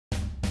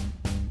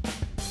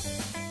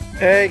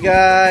Hey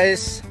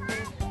guys,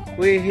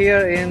 we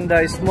here in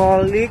the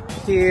small lake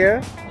here.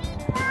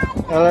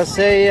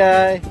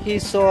 Alasea,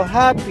 he's so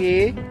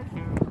happy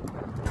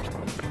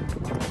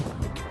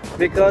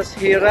because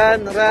he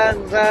ran.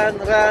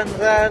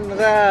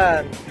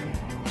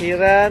 He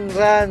ran.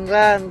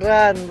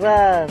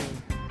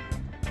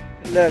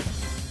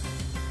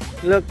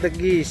 Look the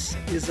geese.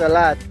 It's a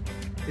lot.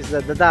 It's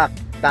the duck.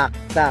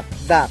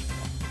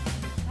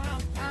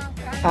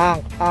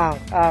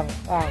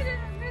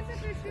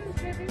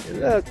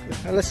 Look,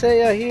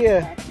 Alasea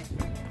here.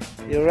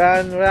 You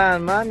run,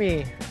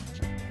 mommy.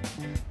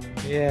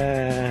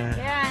 Yeah.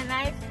 Yeah,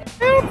 nice.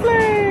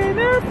 Airplane.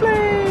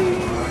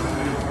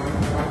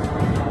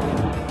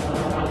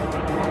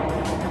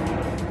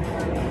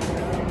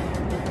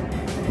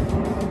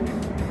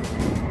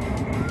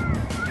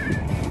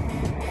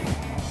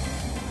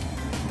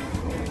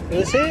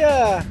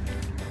 Alasea.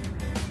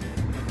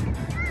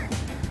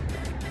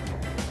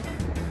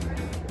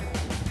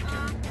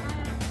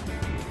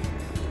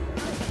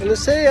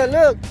 Alasea,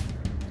 look.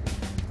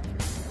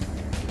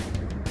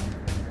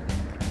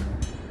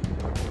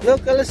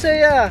 Look,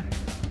 Alasea.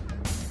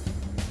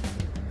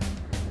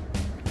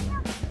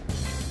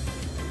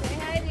 Say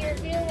hi to your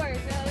viewers,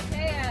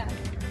 Alasea.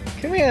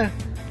 Come here.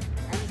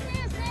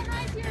 Alasea, say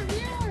hi to your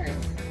viewers.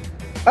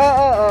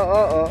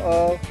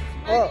 Oh.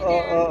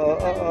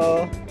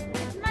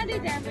 It's muddy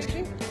there,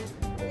 baby.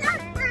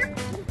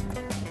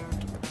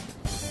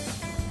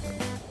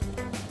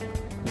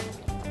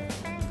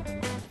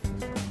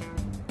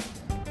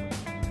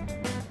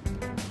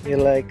 You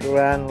like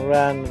run.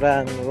 Yeah,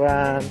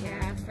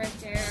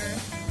 fresh air.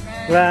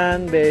 Run,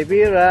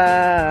 baby,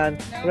 run.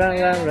 Run.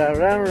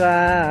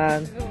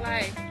 Good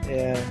life.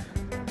 Yeah.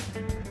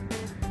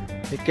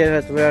 You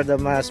cannot wear the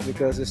mask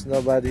because there's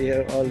nobody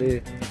here,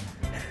 only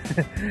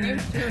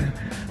Nature.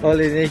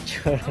 only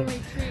nature.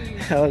 Only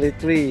trees. Only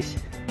trees.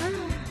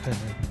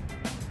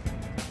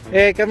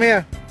 Hey, come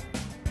here.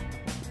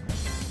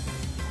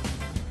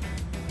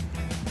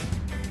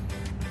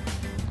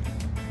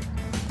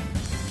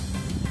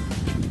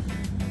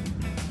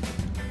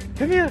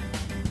 Come here.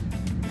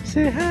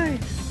 Say hi.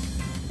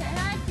 Say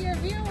hi to your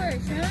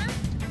viewers, huh?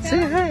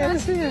 Say hi,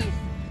 Alasea.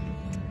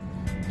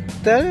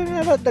 Tell him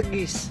about the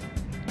geese.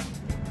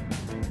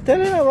 Tell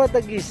him about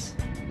the geese.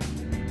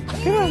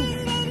 Come on.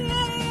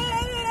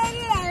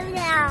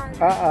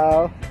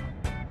 Uh-oh.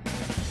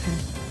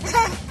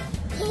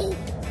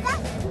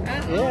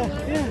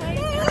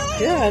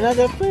 Yeah,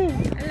 another plane.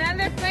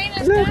 Another plane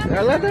is Look, coming.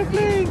 another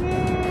plane.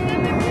 Yay.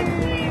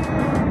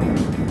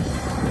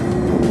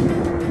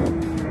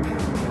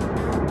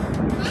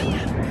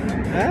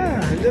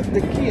 Look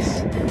the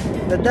geese.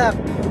 The duck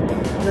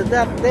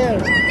there.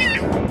 The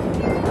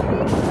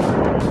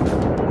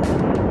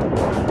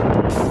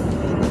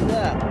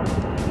duck.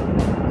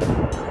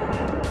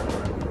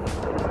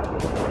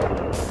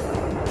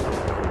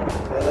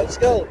 Well, let's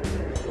go.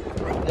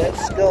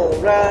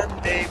 Run,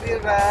 baby,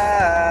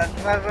 run.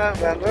 Run,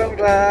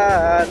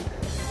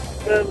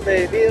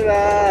 baby,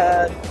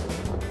 run.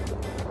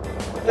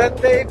 Run,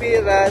 baby,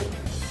 run.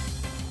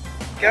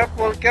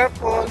 Careful.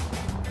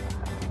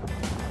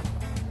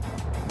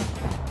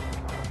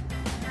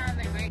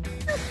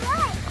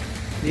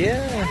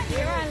 Yeah.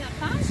 You're on the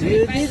concert.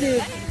 You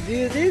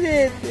did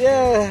it.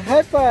 Yeah.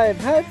 High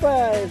five.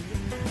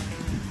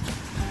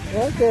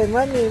 Okay,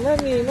 mommy.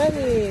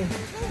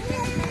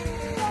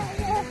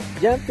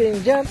 Jumping.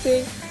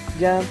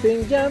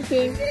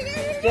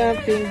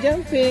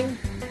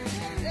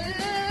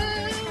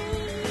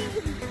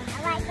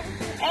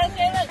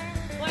 Okay, look.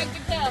 Wag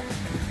your tail.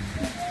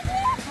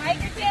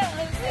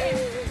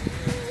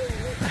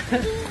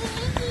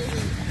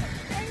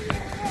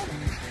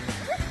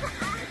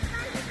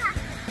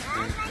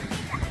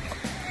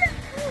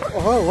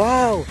 Oh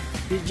wow!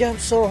 He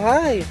jumped so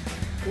high.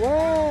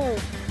 Wow!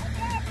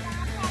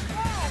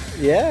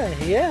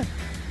 Yeah.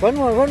 One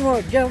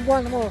more. Jump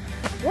one more.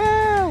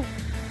 Wow!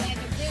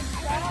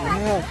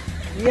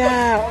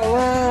 Yeah.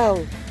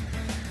 Wow!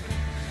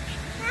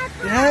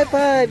 High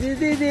five! You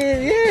did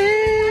it!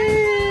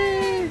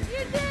 Yay!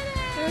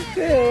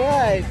 Okay,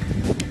 right.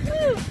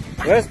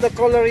 Where's the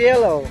color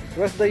yellow?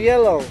 Where's the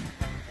yellow?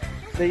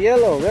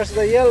 Where's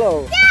the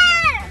yellow?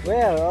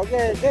 Where?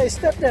 Okay,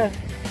 stop there.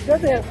 Go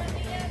there.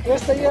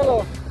 Where's the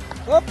yellow?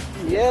 Up,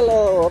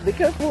 yellow. Be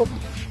careful.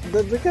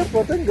 Don't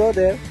go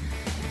there.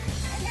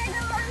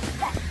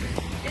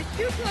 It's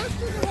too close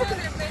to the water,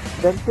 baby.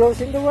 Don't close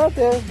in the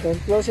water.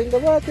 Don't close in the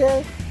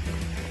water.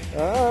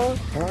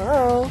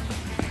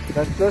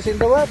 Don't close in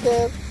the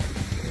water.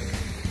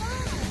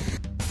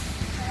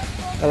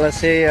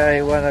 Alasea,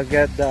 I wanna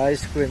get the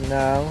ice cream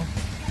now.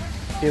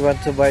 He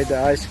want to buy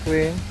the ice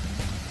cream.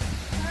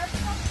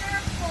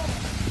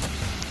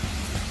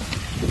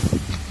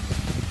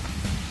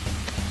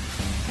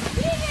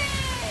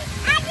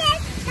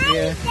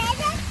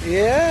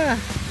 Yeah.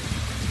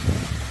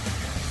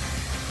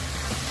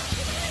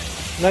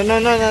 No,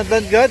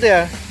 don't go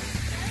there.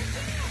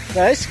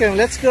 The ice cream,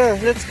 let's go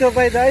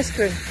buy the ice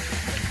cream.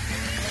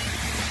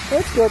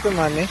 Let's go to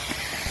mommy.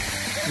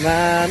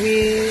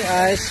 Mommy,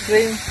 ice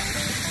cream.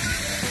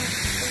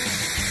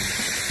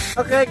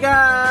 Okay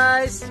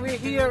guys,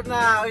 we're here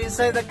now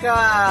inside the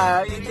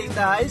car eating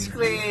the ice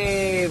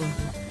cream.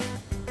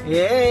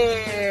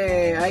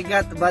 Yay! I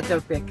got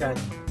butter pecan.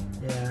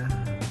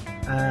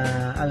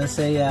 Yeah.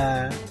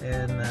 Alasea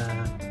and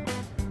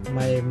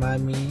my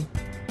mommy,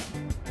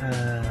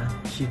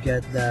 she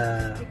got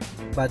the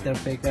butter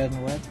pecan.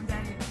 What?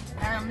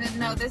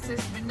 No, this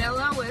is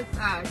vanilla with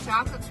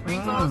chocolate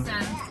sprinkles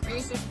and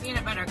Reese's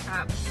peanut butter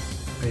cup.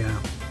 Yeah.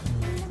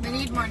 We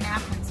need more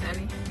napkins,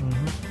 Eddie.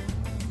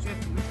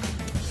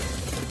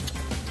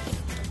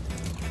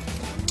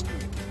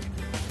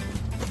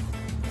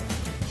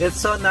 It's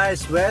so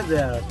nice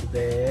weather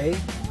today,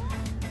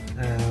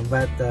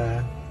 but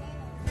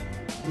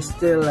it's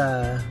still